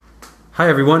Hi,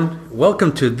 everyone.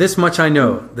 Welcome to This Much I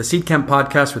Know, the Seedcamp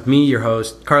podcast with me, your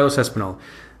host, Carlos Espinal,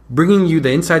 bringing you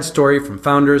the inside story from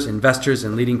founders, investors,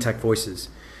 and leading tech voices.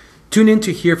 Tune in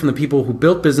to hear from the people who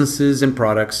built businesses and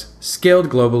products, scaled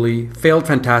globally, failed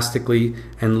fantastically,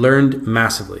 and learned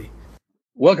massively.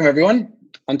 Welcome, everyone.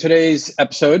 On today's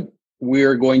episode,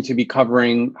 we're going to be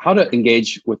covering how to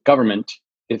engage with government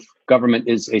if government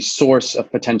is a source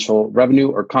of potential revenue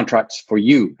or contracts for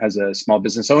you as a small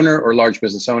business owner or large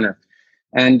business owner.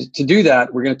 And to do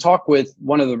that, we're going to talk with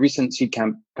one of the recent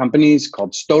Seedcamp companies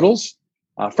called Stodls.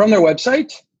 From their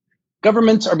website,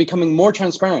 governments are becoming more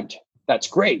transparent. That's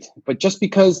great. But just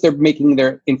because they're making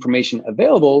their information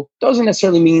available doesn't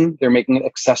necessarily mean they're making it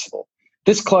accessible.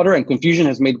 This clutter and confusion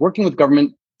has made working with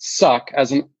government suck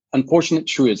as an unfortunate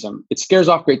truism. It scares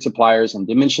off great suppliers and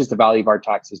diminishes the value of our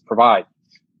taxes provide.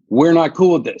 We're not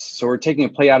cool with this. So we're taking a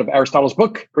play out of Aristotle's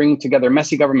book, bringing together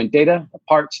messy government data, the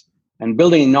parts, and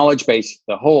building a knowledge base,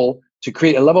 the whole, to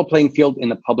create a level playing field in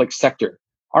the public sector.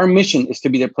 Our mission is to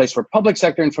be the place where public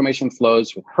sector information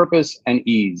flows with purpose and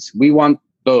ease. We want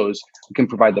those who can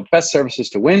provide the best services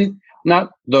to win,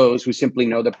 not those who simply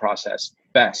know the process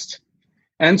best.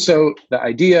 And so the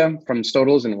idea from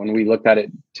Stodls, and when we looked at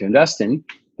it to invest in,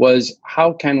 was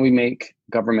how can we make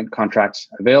government contracts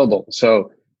available?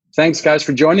 So thanks, guys,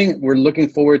 for joining. We're looking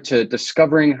forward to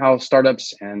discovering how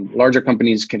startups and larger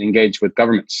companies can engage with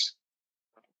governments.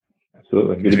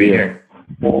 Absolutely. Good to be here.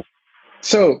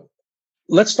 So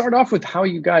let's start off with how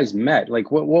you guys met.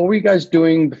 Like, what were you guys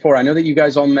doing before? I know that you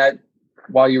guys all met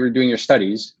while you were doing your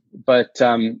studies, but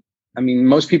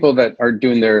most people that are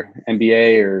doing their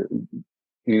MBA or,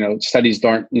 studies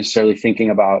aren't necessarily thinking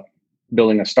about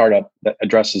building a startup that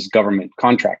addresses government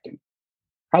contracting.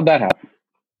 How'd that happen?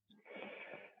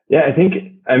 Yeah,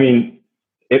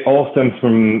 it all stems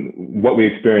from what we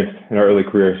experienced in our early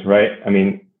careers, right?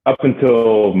 Up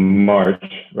until March,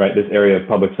 right, this area of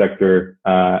public sector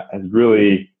has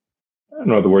really, I don't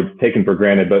know the word taken for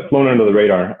granted, but flown under the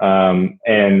radar.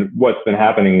 And what's been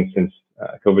happening since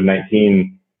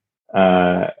COVID-19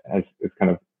 has kind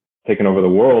of taken over the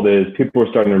world is people are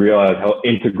starting to realize how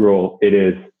integral it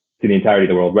is to the entirety of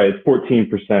the world, right? It's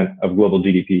 14% of global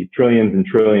GDP, trillions and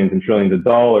trillions and trillions of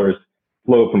dollars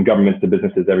flow from governments to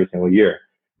businesses every single year.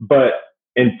 But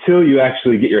until you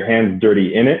actually get your hands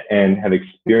dirty in it and have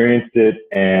experienced it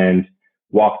and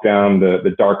walk down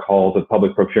the dark halls of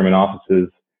public procurement offices,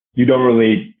 you don't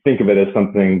really think of it as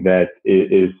something that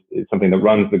is something that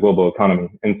runs the global economy.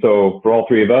 And so for all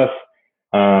three of us,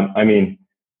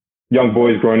 young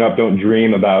boys growing up don't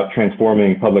dream about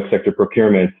transforming public sector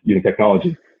procurement using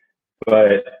technology.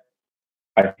 But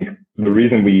I think the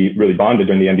reason we really bonded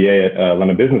during the MBA at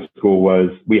London Business School was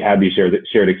we had these shared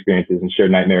experiences and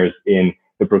shared nightmares in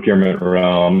the procurement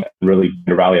realm, and really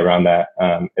to rally around that,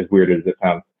 as weird as it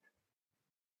sounds.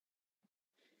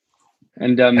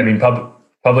 And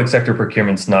public sector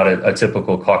procurement's not a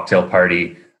typical cocktail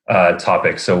party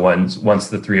topic. So once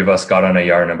the three of us got on a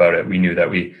yarn about it, we knew that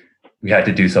we had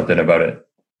to do something about it.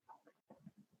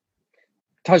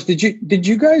 Taj, did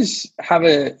you guys have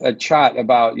a chat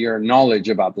about your knowledge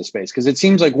about the space? Because it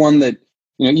seems like one that,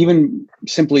 even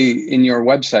simply in your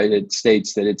website, it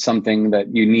states that it's something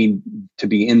that you need to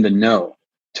be in the know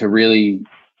to really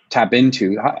tap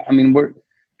into.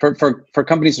 For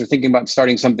companies that are thinking about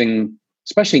starting something,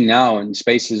 especially now in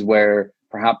spaces where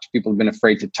perhaps people have been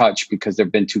afraid to touch because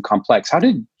they've been too complex. How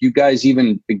did you guys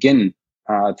even begin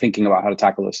thinking about how to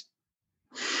tackle this?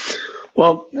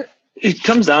 Well, it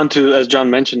comes down to, as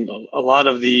John mentioned, a lot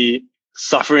of the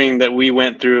suffering that we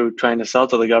went through trying to sell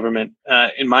to the government.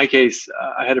 In my case,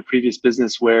 I had a previous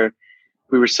business where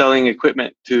we were selling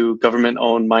equipment to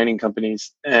government-owned mining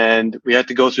companies, and we had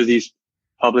to go through these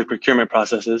public procurement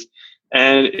processes,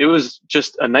 and it was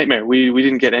just a nightmare. We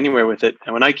didn't get anywhere with it.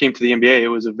 And when I came to the MBA, it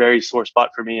was a very sore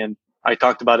spot for me, and I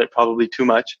talked about it probably too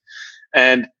much.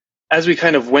 And as we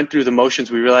kind of went through the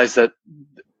motions, we realized that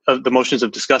the motions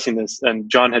of discussing this, and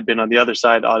John had been on the other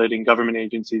side auditing government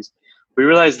agencies, we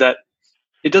realized that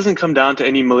it doesn't come down to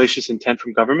any malicious intent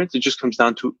from governments. It just comes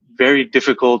down to very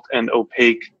difficult and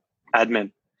opaque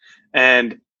admin.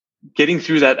 And getting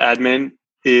through that admin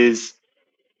is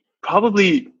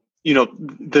probably,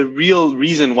 the real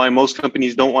reason why most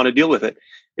companies don't want to deal with it.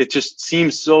 It just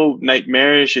seems so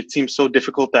nightmarish. It seems so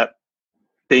difficult that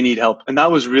they need help. And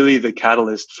that was really the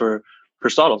catalyst for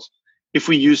Stodls. If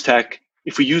we use tech,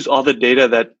 if we use all the data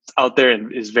that's out there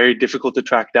and is very difficult to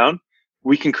track down,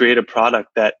 we can create a product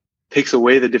that takes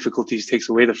away the difficulties, takes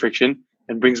away the friction,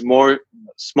 and brings more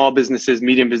small businesses,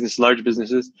 medium business, large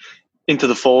businesses into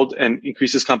the fold and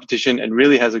increases competition and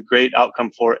really has a great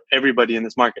outcome for everybody in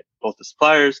this market, both the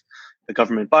suppliers the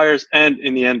government buyers, and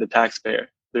in the end, the taxpayer.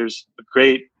 There's a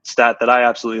great stat that I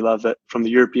absolutely love that from the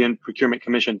European Procurement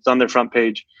Commission. It's on their front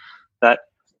page that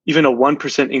even a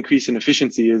 1% increase in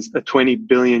efficiency is a 20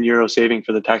 billion euro saving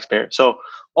for the taxpayer. So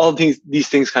all these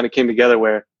things kind of came together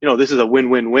where, this is a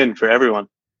win-win-win for everyone.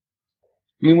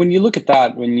 I mean, when you look at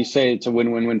that, when you say it's a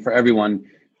win-win-win for everyone,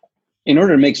 in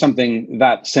order to make something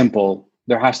that simple,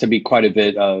 there has to be quite a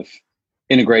bit of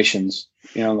integrations.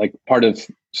 Like part of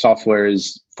software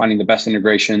is finding the best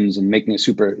integrations and making it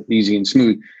super easy and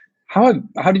smooth. How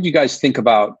did you guys think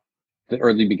about the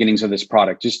early beginnings of this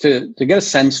product? Just to get a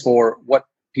sense for what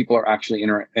people are actually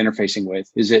interfacing with.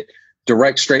 Is it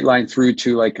direct straight line through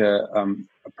to like a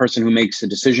person who makes a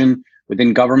decision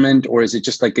within government, or is it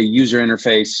just like a user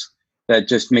interface that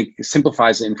just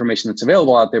simplifies the information that's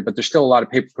available out there, but there's still a lot of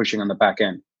paper pushing on the back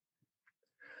end?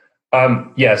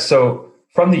 So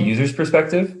from the user's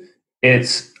perspective,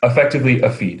 it's effectively a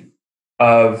feed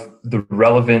of the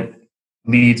relevant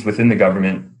leads within the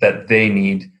government that they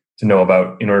need to know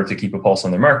about in order to keep a pulse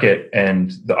on their market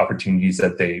and the opportunities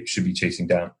that they should be chasing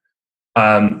down.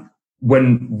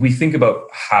 When we think about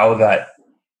how that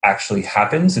actually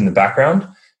happens in the background,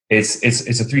 it's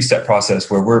a 3-step process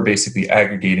where we're basically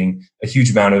aggregating a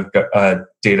huge amount of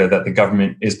data that the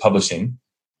government is publishing.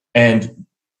 And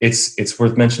it's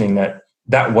worth mentioning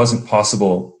that wasn't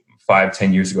possible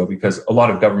 5-10 years ago, because a lot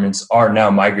of governments are now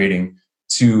migrating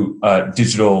to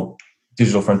digital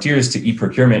frontiers, to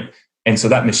e-procurement. And so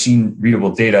that machine readable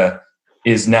data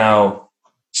is now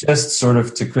just sort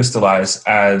of to crystallize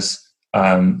as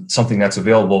something that's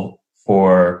available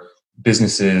for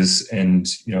businesses and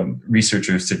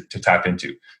researchers to tap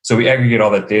into. So we aggregate all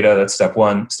that data. That's step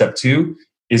one. Step two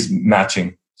is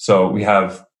matching. So we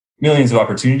have millions of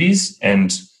opportunities,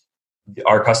 and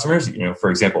our customers, for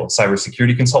example, a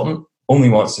cybersecurity consultant only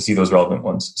wants to see those relevant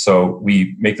ones. So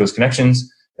we make those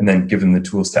connections and then give them the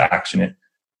tools to action it.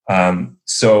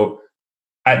 So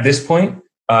at this point,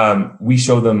 we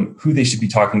show them who they should be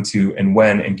talking to and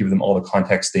when, and give them all the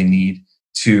context they need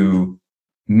to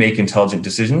make intelligent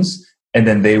decisions. And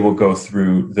then they will go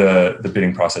through the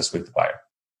bidding process with the buyer.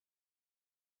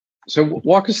 So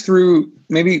walk us through,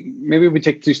 maybe we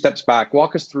take 2 steps back.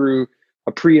 Walk us through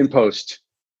a pre and post.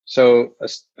 So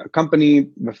a company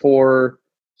before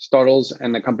Startles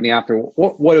and the company after,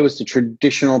 what was the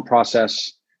traditional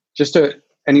process? Just to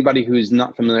anybody who is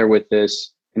not familiar with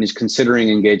this and is considering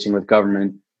engaging with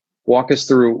government, walk us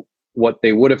through what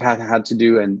they would have had to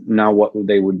do and now what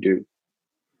they would do.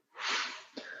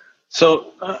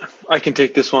 So I can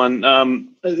take this one.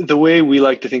 The way we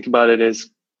like to think about it is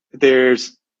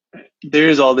there's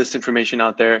all this information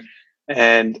out there,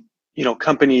 and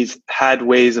companies had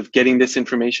ways of getting this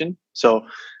information. So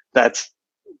that's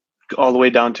all the way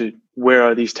down to where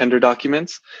are these tender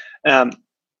documents.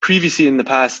 Previously in the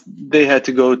past, they had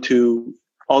to go to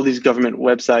all these government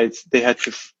websites. They had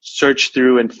to search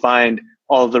through and find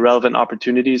all of the relevant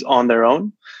opportunities on their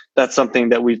own. That's something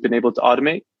that we've been able to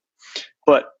automate.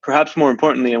 But perhaps more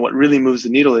importantly, and what really moves the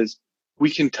needle, is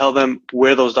we can tell them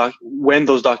when those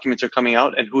documents are coming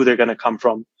out and who they're going to come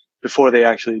from before they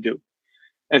actually do.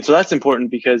 And so that's important,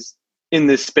 because in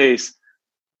this space,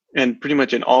 and pretty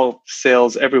much in all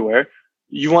sales everywhere,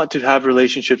 you want to have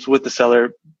relationships with the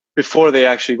seller before they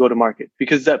actually go to market,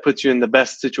 because that puts you in the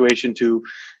best situation to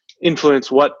influence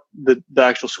what the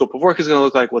actual scope of work is going to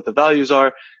look like, what the values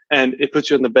are, and it puts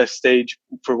you in the best stage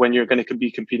for when you're going to be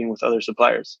competing with other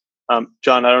suppliers.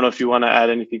 John, I don't know if you want to add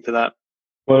anything to that.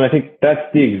 Well, I think that's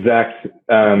the exact,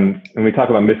 when we talk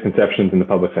about misconceptions in the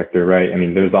public sector, right? I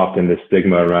mean, there's often this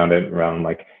stigma around it, around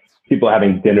like people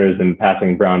having dinners and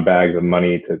passing brown bags of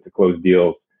money to close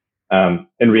deals.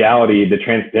 In reality, the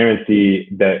transparency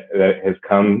that has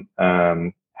come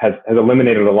has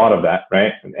eliminated a lot of that,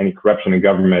 right? Any corruption in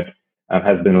government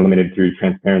has been eliminated through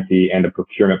transparency and the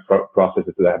procurement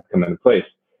processes that have come into place.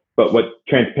 But what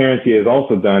transparency has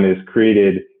also done is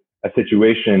created a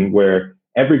situation where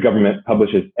every government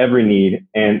publishes every need,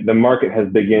 and the market has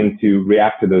begun to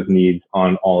react to those needs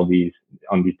on these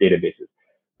databases.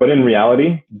 But in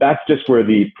reality, that's just where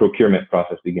the procurement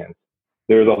process begins.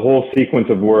 There's a whole sequence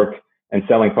of work and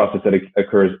selling process that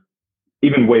occurs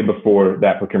even way before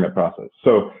that procurement process.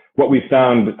 So what we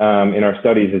found in our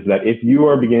studies is that if you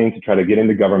are beginning to try to get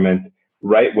into government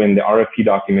right when the RFP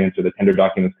documents or the tender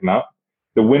documents come out,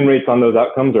 the win rates on those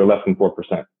outcomes are less than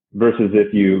 4%. Versus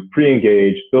if you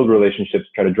pre-engage, build relationships,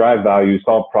 try to drive value,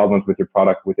 solve problems with your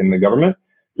product within the government,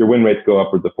 your win rates go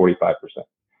upwards of 45%.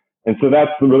 And so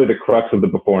that's really the crux of the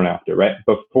before and after, right?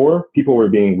 Before, people were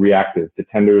being reactive to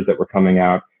tenders that were coming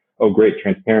out. Oh, great,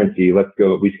 transparency. Let's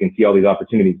go. We can see all these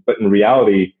opportunities. But in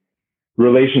reality,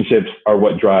 relationships are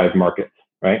what drive markets.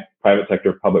 right? Private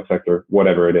sector, public sector,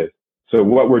 whatever it is. So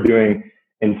what we're doing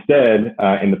instead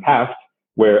in the past,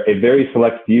 where a very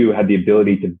select few had the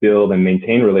ability to build and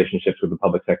maintain relationships with the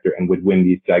public sector and would win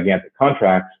these gigantic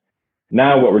contracts,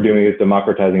 now what we're doing is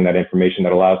democratizing that information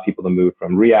that allows people to move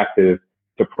from reactive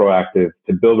to proactive,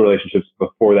 to build relationships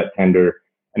before that tender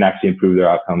and actually improve their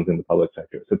outcomes in the public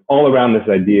sector. So it's all around this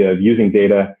idea of using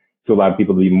data to allow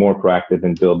people to be more proactive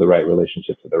and build the right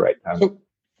relationships at the right time.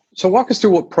 So walk us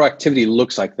through what proactivity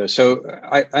looks like, though. So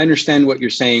I understand what you're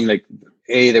saying. Like,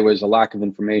 A, there was a lack of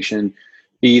information.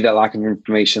 B, that lack of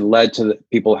information led to the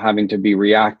people having to be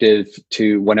reactive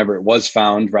to whenever it was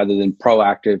found rather than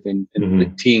proactive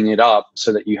in teeing it up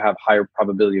so that you have higher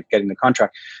probability of getting the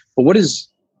contract. But what does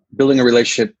building a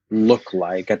relationship look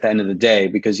like at the end of the day?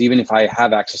 Because even if I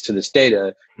have access to this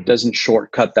data, it doesn't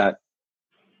shortcut that.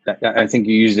 I think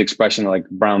you used the expression like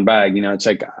brown bag. It's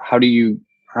like, how do you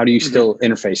still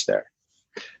interface there?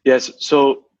 Yes.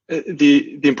 So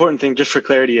the important thing, just for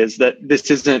clarity, is that this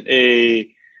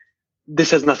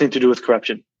has nothing to do with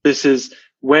corruption. This is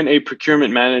when a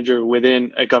procurement manager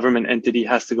within a government entity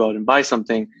has to go out and buy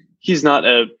something, he's not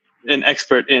an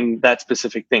expert in that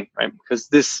specific thing, right? Because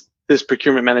this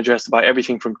procurement manager has to buy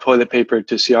everything from toilet paper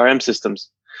to CRM systems.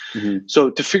 Mm-hmm. So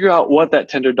to figure out what that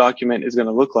tender document is going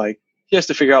to look like, he has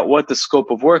to figure out what the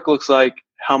scope of work looks like,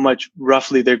 how much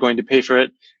roughly they're going to pay for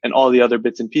it, and all the other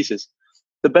bits and pieces.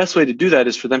 The best way to do that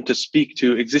is for them to speak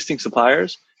to existing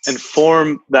suppliers and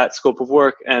form that scope of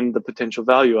work and the potential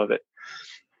value of it.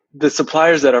 The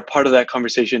suppliers that are part of that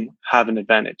conversation have an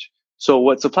advantage. So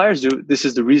what suppliers do, this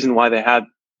is the reason why they have,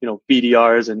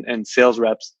 BDRs and sales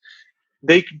reps.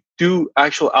 They do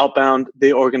actual outbound,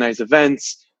 they organize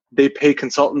events, they pay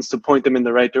consultants to point them in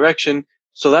the right direction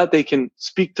so that they can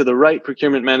speak to the right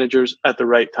procurement managers at the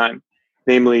right time.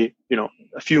 Namely,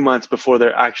 a few months before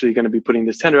they're actually going to be putting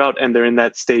this tender out, and they're in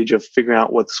that stage of figuring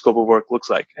out what the scope of work looks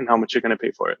like and how much you're going to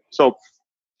pay for it. So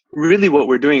really what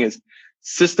we're doing is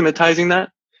systematizing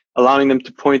that, allowing them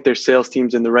to point their sales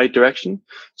teams in the right direction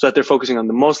so that they're focusing on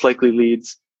the most likely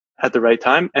leads at the right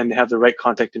time and they have the right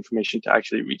contact information to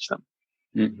actually reach them.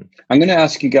 Mm-hmm. I'm going to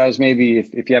ask you guys, maybe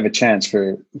if you have a chance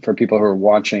for people who are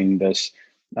watching this,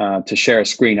 to share a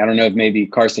screen. I don't know if maybe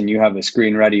Carsten, you have a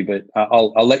screen ready, but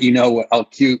I'll let you know. I'll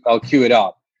cue it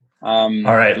up. All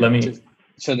right, let me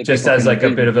so that just as like a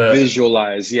bit of a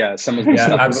visualize. Yeah, some of the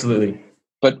stuff. Absolutely.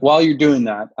 But while you're doing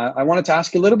that, I wanted to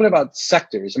ask you a little bit about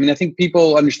sectors. I mean, I think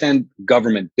people understand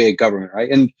government, big government, right?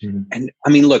 And I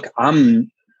mean, look, I'm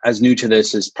as new to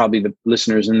this as probably the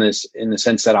listeners in the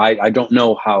sense that I don't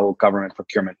know how government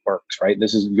procurement works, right?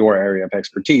 This is your area of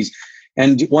expertise.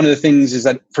 And one of the things is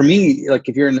that for me, like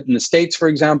if you're in the States, for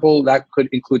example, that could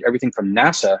include everything from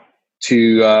NASA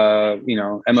to,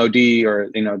 MOD or,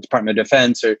 Department of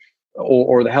Defense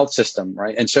or the health system.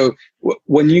 Right. And so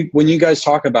when you guys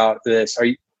talk about this,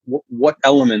 what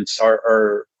elements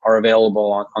are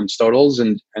available on Stodels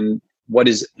and what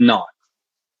is not?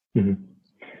 Mm-hmm.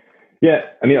 Yeah.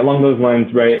 I mean, along those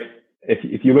lines, right.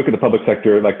 If you look at the public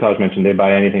sector, like Taj mentioned, they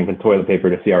buy anything from toilet paper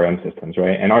to CRM systems,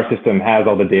 right? And our system has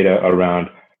all the data around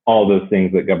all those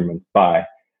things that governments buy.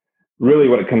 Really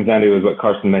what it comes down to is what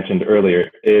Carsten mentioned earlier,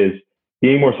 is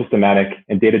being more systematic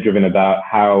and data-driven about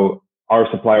how our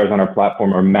suppliers on our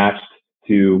platform are matched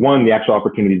to, one, the actual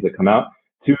opportunities that come out,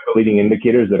 two, the leading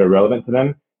indicators that are relevant to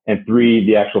them, and three,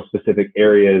 the actual specific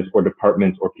areas or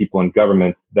departments or people in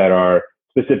government that are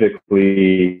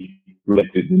specifically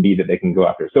related to the need that they can go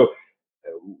after. So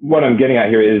what I'm getting at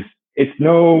here is it's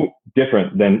no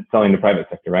different than selling the private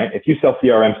sector, right? If you sell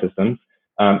CRM systems,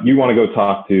 you want to go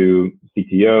talk to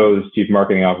CTOs, chief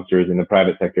marketing officers in the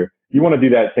private sector. You want to do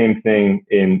that same thing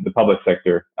in the public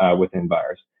sector within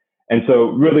buyers. And so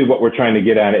really what we're trying to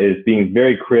get at is being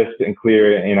very crisp and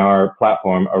clear in our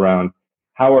platform around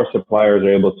how our suppliers are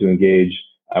able to engage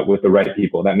with the right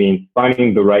people. That means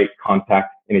finding the right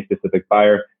contact in a specific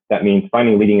buyer. That means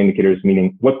finding leading indicators,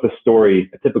 meaning what's the story,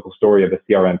 a typical story of a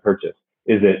CRM purchase?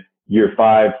 Is it year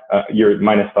 5, year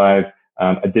 -5,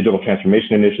 a digital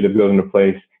transformation initiative goes into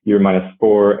place, year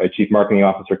 -4, a chief marketing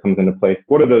officer comes into place?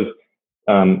 What are those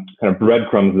kind of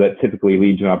breadcrumbs that typically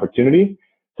lead to an opportunity?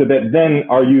 So that then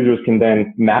our users can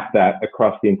then map that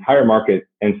across the entire market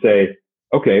and say,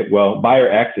 okay, well, buyer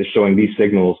X is showing these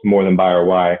signals more than buyer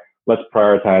Y. Let's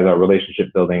prioritize our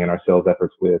relationship building and our sales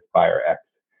efforts with buyer X.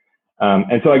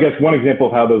 And so I guess one example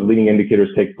of how those leading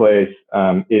indicators take place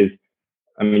is,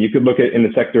 I mean, you could look at in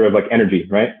the sector of like energy,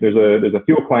 right? There's a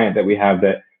fuel client that we have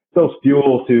that sells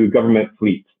fuel to government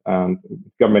fleets,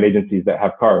 government agencies that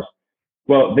have cars.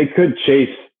 Well, they could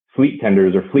chase fleet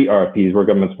tenders or fleet RFPs where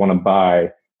governments want to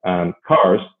buy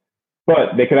cars,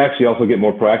 But they can actually also get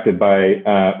more proactive by,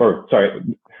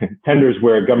 tenders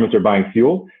where governments are buying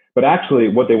fuel. But actually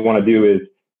what they want to do is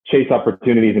chase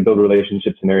opportunities and build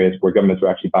relationships in areas where governments are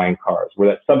actually buying cars, where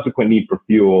that subsequent need for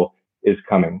fuel is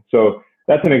coming. So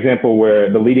that's an example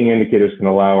where the leading indicators can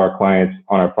allow our clients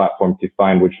on our platform to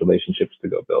find which relationships to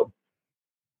go build.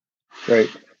 Great.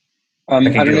 I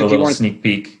can give a little sneak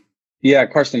peek. Yeah,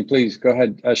 Karsten, please go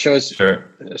ahead. Show us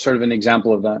sort of an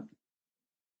example of that.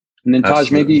 And then Taj,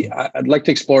 maybe I'd like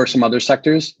to explore some other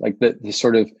sectors, like the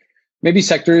sort of maybe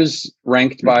sectors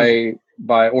ranked by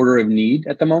order of need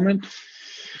at the moment,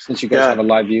 since you guys have a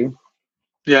live view.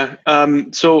 Yeah.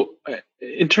 So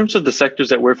in terms of the sectors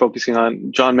that we're focusing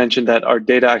on, John mentioned that our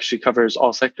data actually covers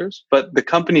all sectors, but the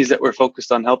companies that we're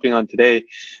focused on helping on today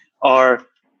are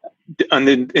in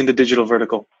the digital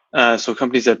vertical. So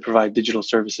companies that provide digital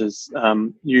services,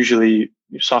 usually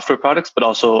software products, but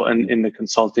also in the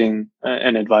consulting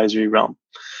and advisory realm.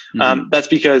 Mm-hmm. That's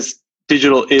because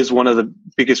digital is one of the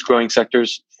biggest growing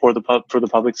sectors for the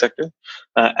public sector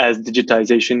as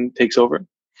digitization takes over.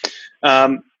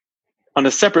 On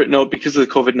a separate note, because of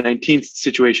the COVID-19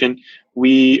 situation,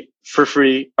 we, for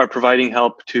free, are providing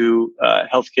help to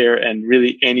healthcare and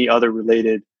really any other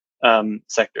related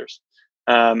sectors.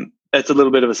 That's a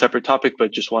little bit of a separate topic,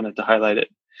 but just wanted to highlight it.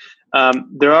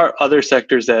 There are other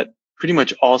sectors that pretty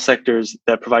much all sectors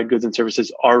that provide goods and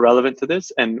services are relevant to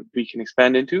this, and we can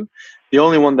expand into. The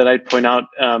only one that I'd point out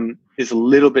is a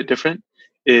little bit different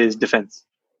is defense.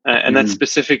 And that's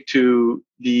specific to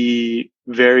the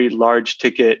very large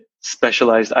ticket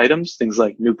specialized items, things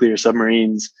like nuclear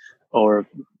submarines or,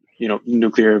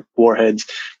 nuclear warheads,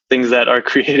 things that are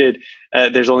created.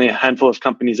 There's only a handful of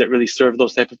companies that really serve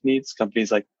those type of needs,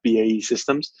 companies like BAE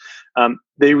Systems.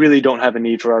 They really don't have a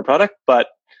need for our product, but,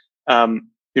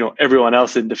 everyone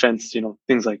else in defense,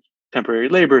 things like temporary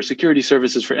labor, security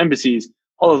services for embassies,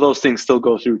 all of those things still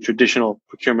go through traditional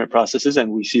procurement processes,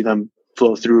 and we see them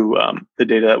flow through the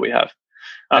data that we have.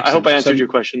 I hope I answered your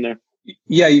question there.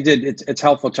 Yeah, you did. It's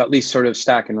helpful to at least sort of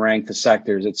stack and rank the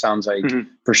sectors. It sounds like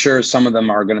for sure some of them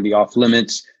are going to be off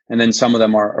limits, and then some of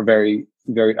them are very,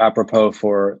 very apropos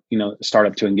for a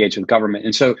startup to engage with government.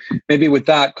 And so maybe with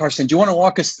that, Karsten, do you want to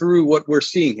walk us through what we're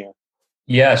seeing here?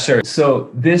 Yeah, sure.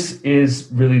 So this is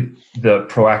really the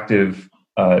proactive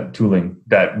tooling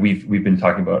that we've been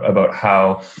talking about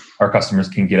how our customers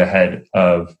can get ahead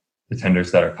of the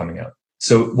tenders that are coming out.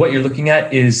 So what you're looking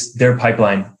at is their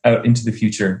pipeline out into the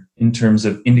future in terms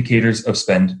of indicators of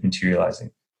spend materializing.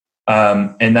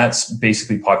 And that's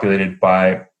basically populated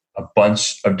by a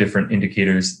bunch of different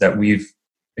indicators that we've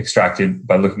extracted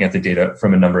by looking at the data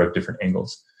from a number of different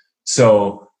angles.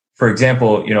 So, for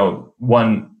example,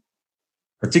 one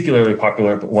particularly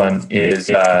popular one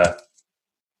is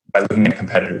by looking at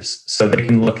competitors. So they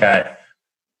can look at,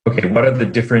 okay, what are the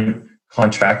different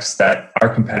contracts that our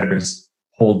competitors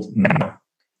hold now?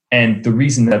 And the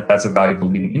reason that that's a valuable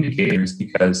leading indicator is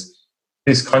because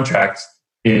this contract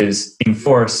is in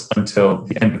force until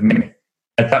the end of May.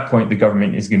 At that point, the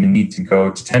government is going to need to go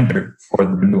to tender for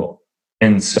the renewal.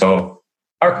 And so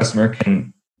our customer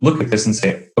can look at this and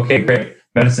say, okay, great,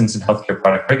 Medicines and Healthcare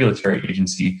Product Regulatory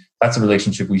Agency, that's a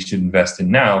relationship we should invest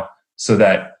in now so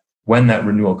that when that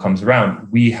renewal comes around,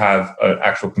 we have an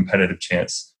actual competitive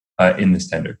chance in this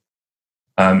tender.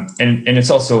 And it's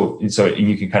also, so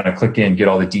you can kind of click in, get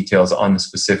all the details on the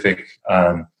specific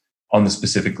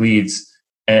leads.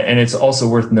 And it's also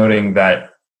worth noting that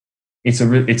it's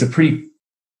a pretty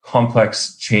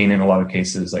complex chain in a lot of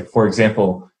cases. Like, for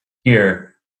example,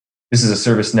 here, this is a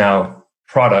ServiceNow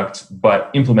product,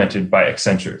 but implemented by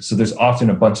Accenture. So there's often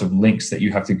a bunch of links that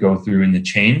you have to go through in the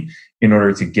chain in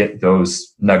order to get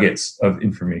those nuggets of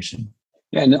information.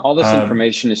 Yeah, and all this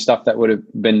information is stuff that would have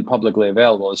been publicly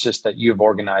available. It's just that you've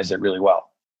organized it really well.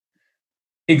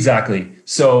 Exactly.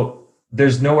 So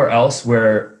there's nowhere else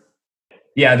where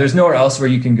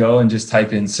you can go and just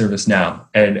type in ServiceNow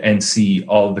and see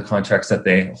all of the contracts that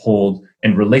they hold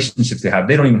and relationships they have.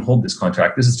 They don't even hold this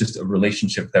contract. This is just a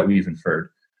relationship that we've inferred.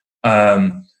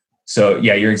 So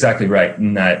yeah, you're exactly right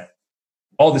in that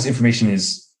all this information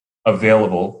is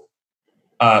available,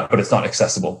 but it's not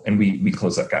accessible, and we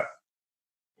close that gap.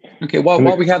 Okay,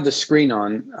 while we have the screen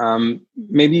on,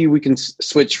 maybe we can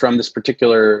switch from this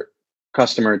particular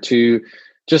customer to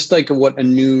just like what a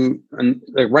new,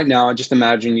 like right now, just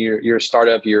imagine you're a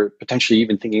startup, you're potentially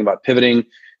even thinking about pivoting,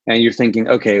 and you're thinking,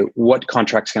 okay, what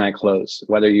contracts can I close?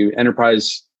 Whether you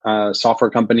enterprise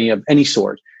software company of any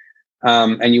sort,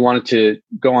 and you wanted to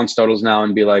go on Stodels now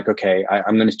and be like, okay,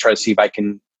 I'm going to try to see if I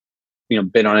can,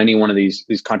 bid on any one of these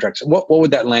contracts. What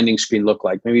would that landing screen look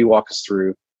like? Maybe walk us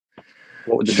through.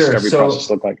 What would the discovery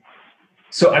process look like?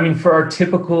 So, I mean, for our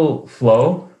typical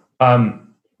flow,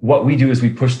 what we do is we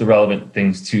push the relevant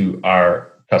things to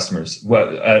our customers. What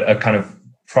a kind of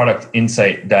product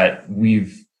insight that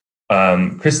we've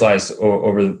crystallized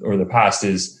over the past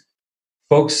is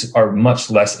folks are much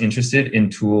less interested in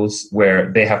tools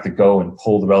where they have to go and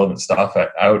pull the relevant stuff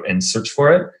out and search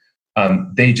for it.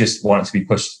 They just want it to be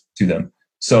pushed to them.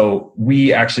 So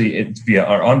we actually, via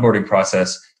our onboarding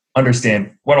process,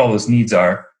 understand what all those needs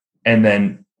are, and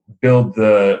then build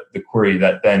the query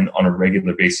that then on a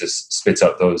regular basis spits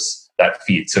out that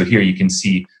feed. So here you can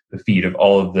see the feed of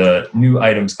all of the new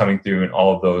items coming through and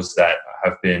all of those that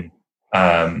have been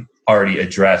already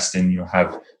addressed and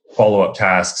have follow-up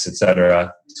tasks, et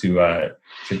cetera, to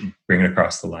bring it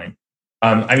across the line.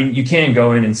 I mean, you can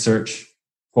go in and search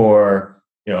for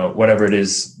whatever it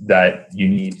is that you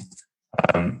need,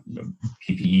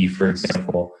 PPE, for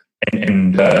example,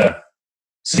 and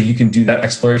so you can do that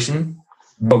exploration.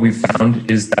 What we've found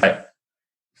is that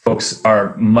folks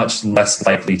are much less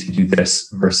likely to do this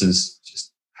versus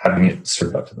just having it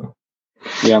served up to them.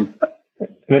 Yeah.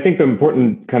 And I think the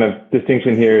important kind of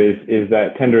distinction here is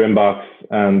that tender inbox,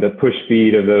 the push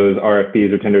feed of those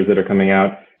RFPs or tenders that are coming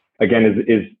out, again,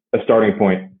 is a starting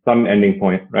point, some ending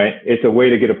point, right? It's a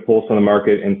way to get a pulse on the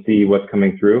market and see what's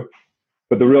coming through.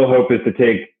 But the real hope is to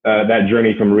take that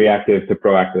journey from reactive to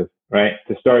proactive, right?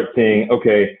 To start seeing,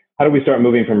 okay, how do we start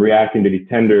moving from reacting to these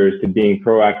tenders to being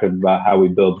proactive about how we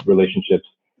build relationships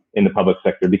in the public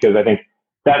sector? Because I think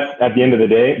that's, at the end of the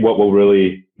day, what will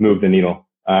really move the needle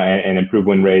and improve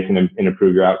win rates and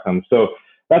improve your outcomes. So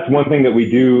that's one thing that we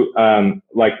do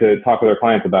like to talk with our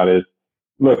clients about is,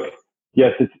 look,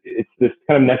 yes, it's this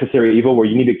kind of necessary evil where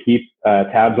you need to keep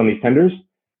tabs on these tenders,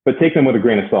 but take them with a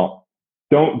grain of salt.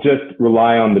 Don't just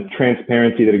rely on the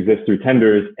transparency that exists through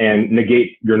tenders and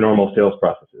negate your normal sales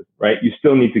processes, right? You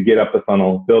still need to get up the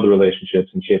funnel, build relationships,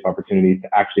 and shape opportunities to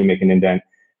actually make an indent.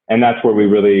 And that's where we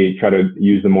really try to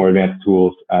use the more advanced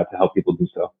tools to help people do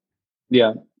so.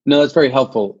 Yeah, no, that's very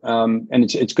helpful. And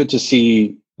it's good to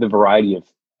see the variety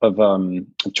of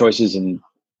choices and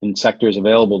sectors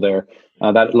available there.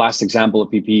 That last example of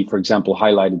PPE, for example,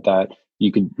 highlighted that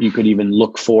you could even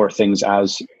look for things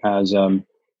as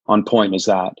on point as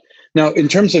that. Now, in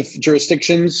terms of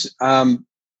jurisdictions,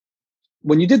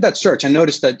 when you did that search, I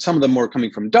noticed that some of them were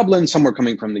coming from Dublin, some were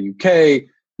coming from the UK.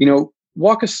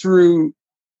 Walk us through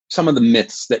some of the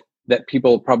myths that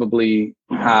people probably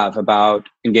have about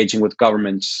engaging with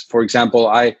governments. For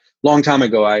example, long time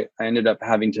ago, I ended up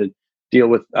having to deal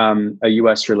with a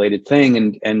US related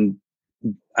thing, and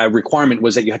a requirement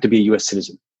was that you had to be a US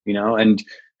citizen, and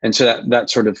so that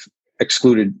sort of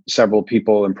excluded several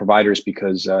people and providers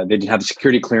because they didn't have the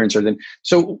security clearance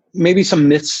so maybe some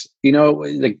myths,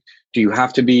 like, do you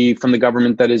have to be from the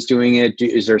government that is doing it?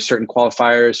 Is there certain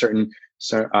qualifiers,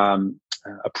 certain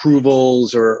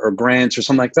approvals or grants or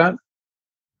something like that?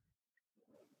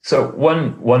 So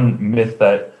one myth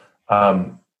that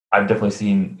I've definitely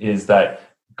seen is that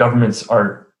governments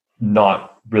are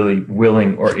not really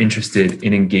willing or interested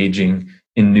in engaging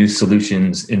in new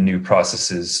solutions, in new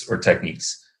processes or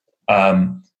techniques.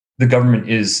 The government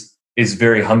is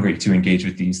very hungry to engage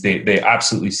with these. They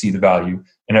absolutely see the value,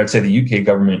 and I would say the UK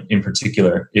government in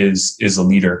particular is a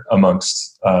leader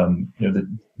amongst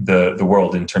the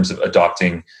world in terms of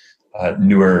adopting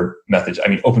newer methods. I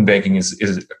mean, open banking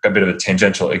is a bit of a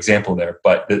tangential example there,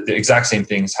 but the exact same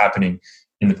thing is happening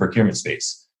in the procurement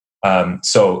space.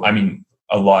 So, I mean,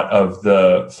 a lot of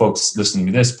the folks listening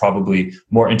to this probably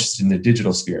more interested in the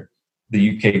digital sphere.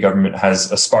 The UK government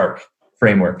has a Spark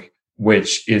framework,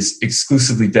 which is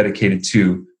exclusively dedicated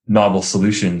to novel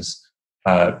solutions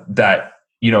that,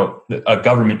 a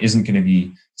government isn't going to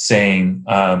be saying,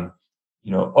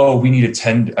 we need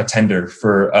a tender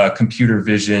for a computer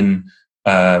vision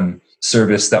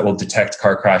service that will detect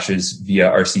car crashes via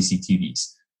our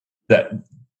CCTVs.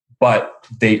 But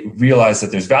they realize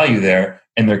that there's value there,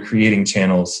 and they're creating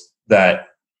channels that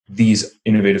these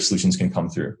innovative solutions can come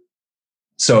through.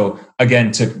 So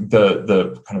again, to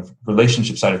the kind of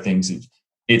relationship side of things,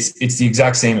 it's the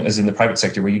exact same as in the private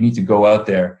sector, where you need to go out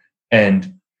there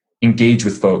and engage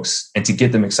with folks and to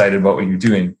get them excited about what you're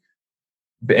doing.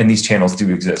 And these channels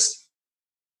do exist.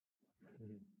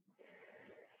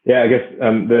 Yeah, I guess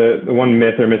the one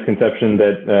myth or misconception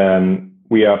that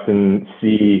we often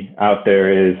see out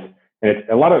there is, and it's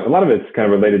a lot of it's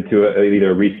kind of related to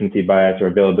either a recency bias or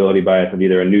availability bias of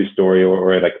either a news story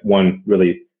or like one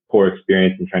really poor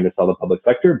experience in trying to sell the public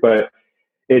sector. But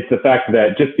it's the fact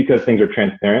that just because things are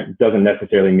transparent doesn't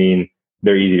necessarily mean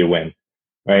they're easy to win,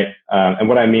 right? And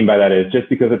what I mean by that is just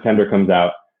because a tender comes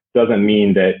out doesn't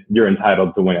mean that you're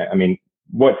entitled to win it. I mean,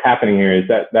 what's happening here is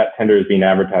that tender is being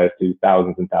advertised to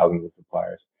thousands and thousands of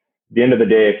suppliers. At the end of the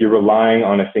day, if you're relying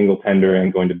on a single tender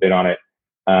and going to bid on it,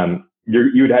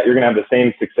 you're going to have the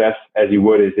same success as you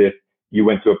would as if you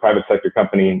went to a private sector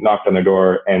company, knocked on their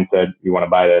door, and said, you want to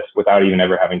buy this, without even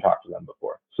ever having talked to them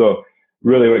before. So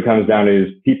really what it comes down to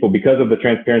is people, because of the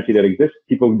transparency that exists,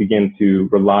 people begin to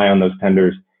rely on those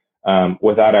tenders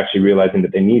without actually realizing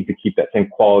that they need to keep that same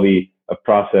quality of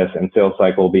process and sales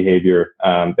cycle behavior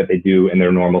that they do in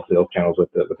their normal sales channels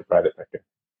with the private sector.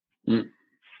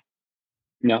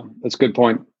 No, that's a good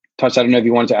point. Tush, I don't know if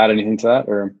you wanted to add anything to that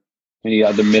or any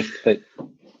other myth that...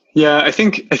 Yeah, I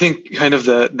think kind of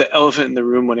the elephant in the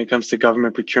room when it comes to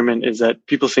government procurement is that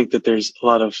people think that there's a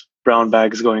lot of brown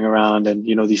bags going around and,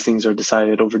 these things are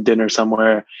decided over dinner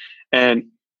somewhere. And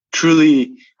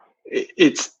truly,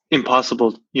 it's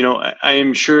impossible. I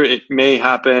am sure it may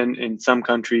happen in some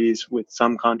countries with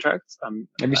some contracts.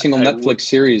 Every single Netflix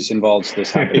series involves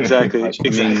this happening. Exactly. I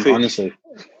mean, honestly.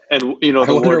 And,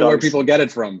 I wonder where people get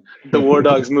it from. The War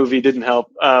Dogs movie didn't help.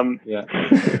 Yeah.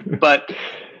 But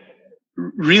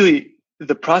really,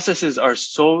 the processes are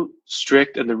so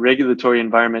strict and the regulatory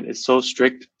environment is so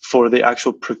strict for the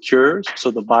actual procurers,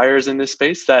 so the buyers in this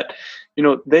space, that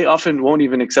they often won't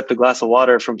even accept a glass of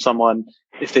water from someone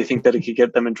if they think that it could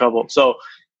get them in trouble. So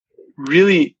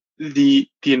really, the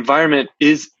environment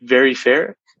is very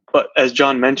fair. But as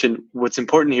John mentioned, what's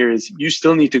important here is you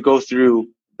still need to go through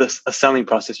a selling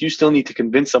process. You still need to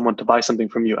convince someone to buy something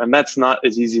from you. And that's not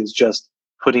as easy as just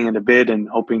putting in a bid and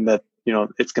hoping that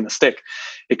it's going to stick.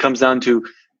 It comes down to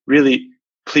really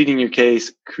pleading your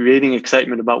case, creating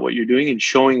excitement about what you're doing, and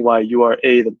showing why you are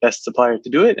the best supplier to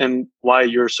do it, and why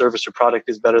your service or product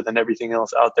is better than everything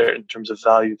else out there in terms of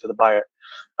value to the buyer.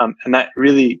 And that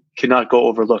really cannot go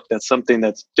overlooked. That's something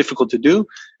that's difficult to do,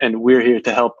 and we're here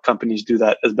to help companies do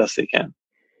that as best they can.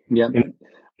 Yeah. And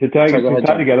to tie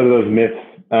together those myths,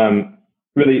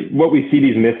 really what we see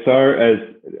these myths are as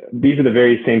these are the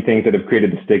very same things that have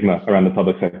created the stigma around the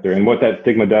public sector. And what that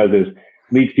stigma does is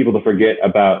leads people to forget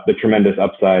about the tremendous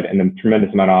upside and the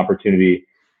tremendous amount of opportunity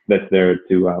that's there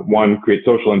to, one, create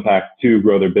social impact, two,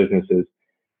 grow their businesses.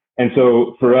 And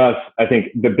so for us, I think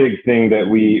the big thing that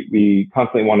we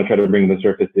constantly want to try to bring to the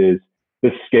surface is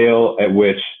the scale at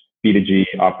which B2G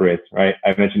operates, right?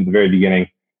 I mentioned at the very beginning,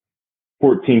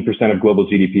 14% of global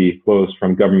GDP flows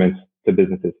from governments to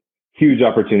businesses. Huge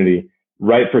opportunity,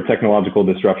 ripe for technological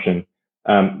disruption.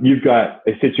 You've got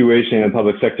a situation in the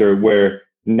public sector where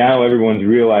now everyone's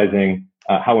realizing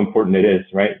how important it is,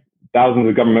 right? Thousands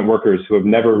of government workers who have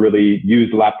never really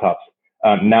used laptops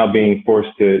now being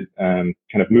forced to kind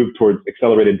of move towards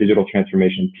accelerated digital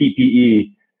transformation,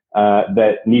 PPE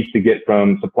that needs to get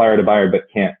from supplier to buyer but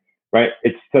can't, right?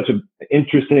 It's such an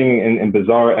interesting and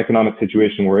bizarre economic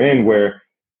situation we're in where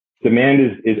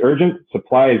demand is urgent,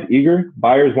 supply is eager,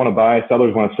 buyers want to buy,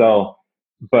 sellers want to sell,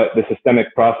 but the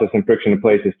systemic process and friction in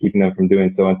place is keeping them from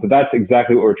doing so. And so that's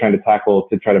exactly what we're trying to tackle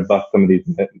to try to bust some of these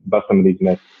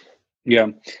myths. Yeah.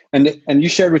 And you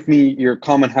shared with me your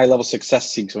common high-level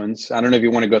success sequence. I don't know if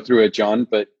you want to go through it, John,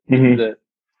 but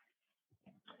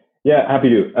Yeah, happy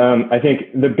to. I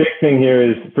think the big thing here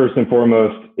is, first and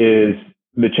foremost, is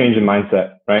the change in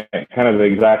mindset, right? Kind of the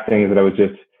exact things that I was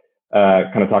just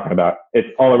kind of talking about. It's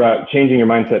all about changing your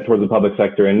mindset towards the public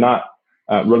sector and not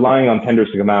relying on tenders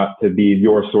to come out to be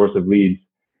your source of leads,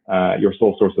 your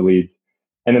sole source of leads.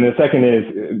 And then the second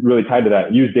is really tied to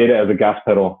that. Use data as a gas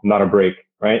pedal, not a brake,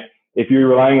 right? If you're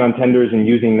relying on tenders and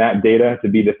using that data to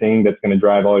be the thing that's going to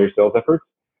drive all your sales efforts,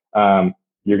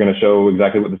 you're going to show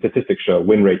exactly what the statistics show,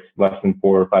 win rates less than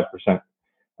 4 or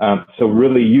 5%. So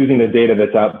really using the data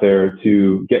that's out there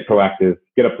to get proactive,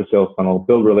 get up the sales funnel,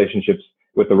 build relationships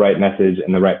with the right message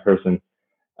and the right person.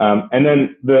 And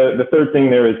then the third thing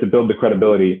there is to build the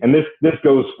credibility. And this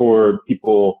goes for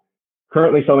people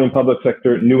currently selling public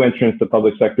sector, new entrants to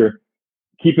public sector.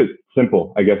 Keep it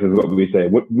simple, I guess is what we say.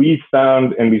 What we've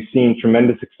found and we've seen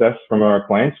tremendous success from our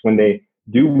clients when they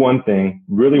do one thing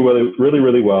really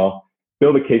well,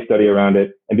 build a case study around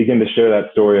it, and begin to share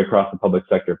that story across the public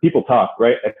sector. People talk,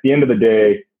 right? At the end of the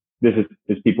day, this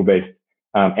is people-based.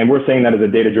 And we're saying that as a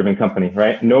data-driven company,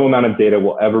 right? No amount of data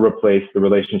will ever replace the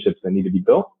relationships that need to be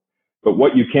built. But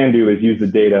what you can do is use the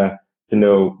data to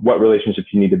know what relationships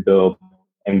you need to build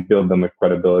and build them with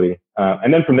credibility.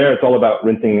 And then from there, it's all about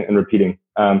rinsing and repeating.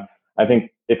 I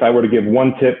think if I were to give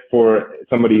one tip for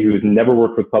somebody who's never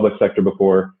worked with public sector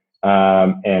before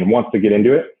and wants to get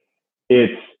into it,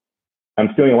 I'm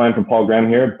stealing a line from Paul Graham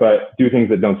here, but do things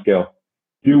that don't scale.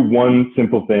 Do one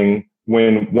simple thing,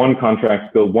 win one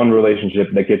contract, build one relationship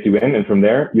that gets you in, and from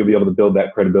there, you'll be able to build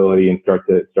that credibility and start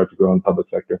to grow in the public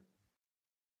sector.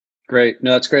 Great.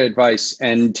 No, that's great advice.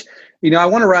 And, I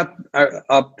want to wrap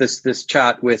up this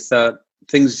chat with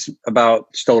things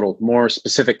about Stodl, more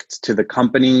specific to the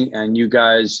company and you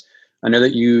guys. I know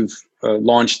that you've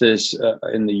launched this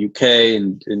in the UK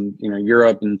and in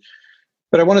Europe,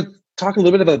 but I want to talk a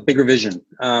little bit about the bigger vision.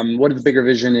 What the bigger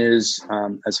vision is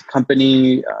as a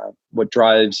company, what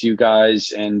drives you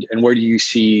guys, and where do you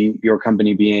see your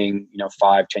company being,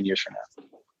 5-10 years from now?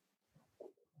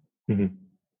 Mm-hmm.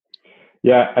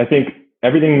 Yeah, I think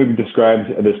everything we've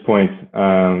described at this point,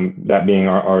 that being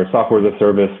our software as a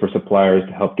service for suppliers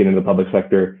to help get into the public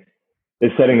sector,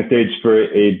 is setting the stage for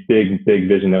a big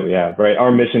vision that we have, right?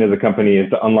 Our mission as a company is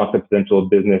to unlock the potential of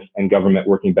business and government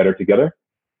working better together.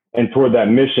 And toward that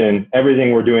mission,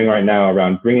 everything we're doing right now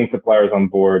around bringing suppliers on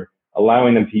board,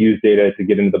 allowing them to use data to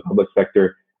get into the public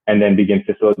sector, and then begin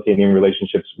facilitating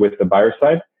relationships with the buyer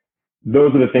side,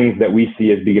 those are the things that we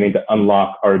see as beginning to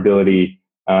unlock our ability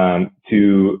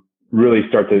to really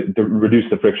start to reduce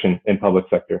the friction in public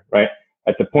sector, right?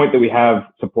 At the point that we have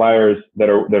suppliers that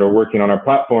are working on our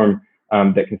platform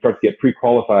that can start to get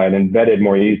pre-qualified and vetted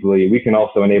more easily, we can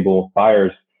also enable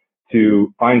buyers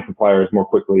to find suppliers more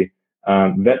quickly,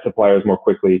 vet suppliers more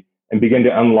quickly, and begin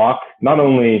to unlock not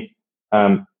only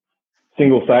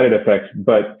single-sided effects,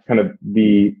 but kind of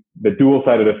the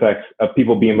dual-sided effects of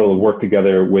people being able to work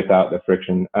together without the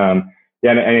friction. And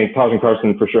Taj and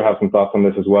Carson for sure have some thoughts on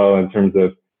this as well in terms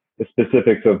of the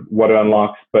specifics of what it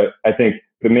unlocks. But I think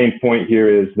the main point here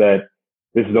is that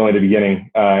this is only the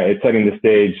beginning. It's setting the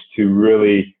stage to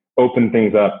really open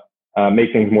things up,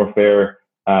 make things more fair,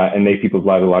 and make people's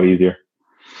lives a lot easier.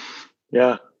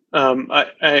 Yeah.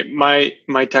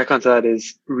 My tack onto that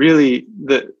is really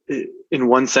in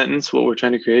one sentence, what we're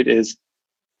trying to create is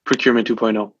procurement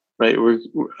 2.0, right? We're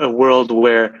a world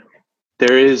where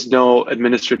there is no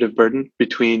administrative burden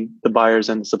between the buyers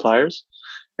and the suppliers.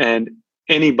 And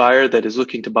any buyer that is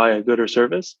looking to buy a good or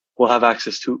service will have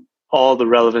access to all the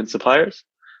relevant suppliers,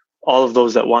 all of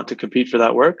those that want to compete for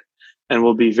that work, and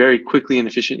will be very quickly and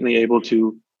efficiently able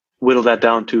to whittle that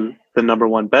down to the number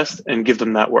one best and give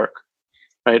them that work,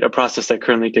 right? A process that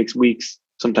currently takes weeks,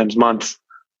 sometimes months,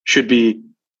 should be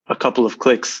a couple of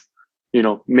clicks,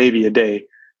 maybe a day,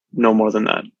 no more than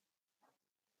that.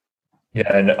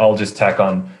 Yeah, and I'll just tack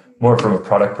on more from a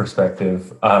product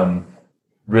perspective.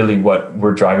 Really what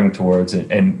we're driving towards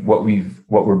and what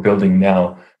we're building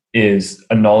now is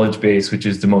a knowledge base, which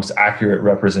is the most accurate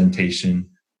representation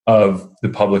of the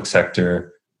public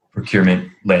sector procurement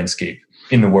landscape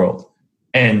in the world.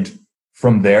 And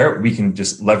from there, we can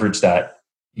just leverage that,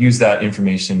 use that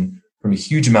information from a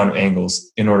huge amount of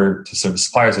angles in order to serve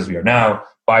suppliers as we are now,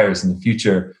 buyers in the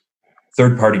future,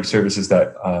 third-party services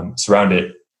that surround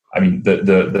it. I mean,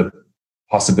 the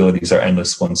possibilities are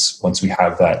endless once we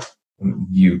have that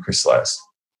view crystallized.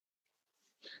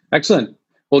 Excellent.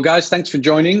 Well, guys, thanks for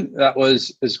joining. That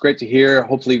was great to hear.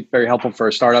 Hopefully very helpful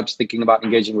for startups thinking about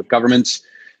engaging with governments.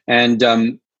 And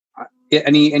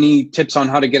any tips on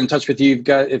how to get in touch with you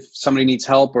if somebody needs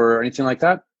help or anything like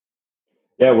that?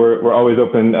 Yeah, we're always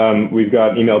open. We've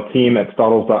got email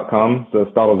team@stodls.com. So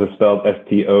Stodls is spelled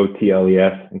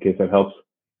STOTLES in case that helps.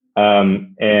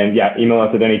 And yeah, email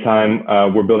us at any time.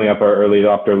 We're building up our early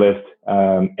adopter list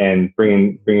and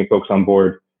bringing folks on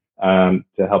board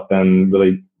to help them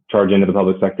really charge into the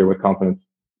public sector with confidence.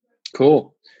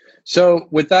 Cool. So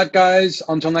with that, guys,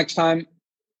 until next time,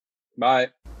 bye.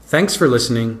 Thanks for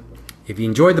listening. If you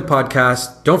enjoyed the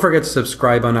podcast, don't forget to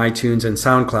subscribe on iTunes and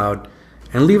SoundCloud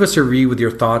and leave us a review with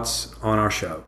your thoughts on our show.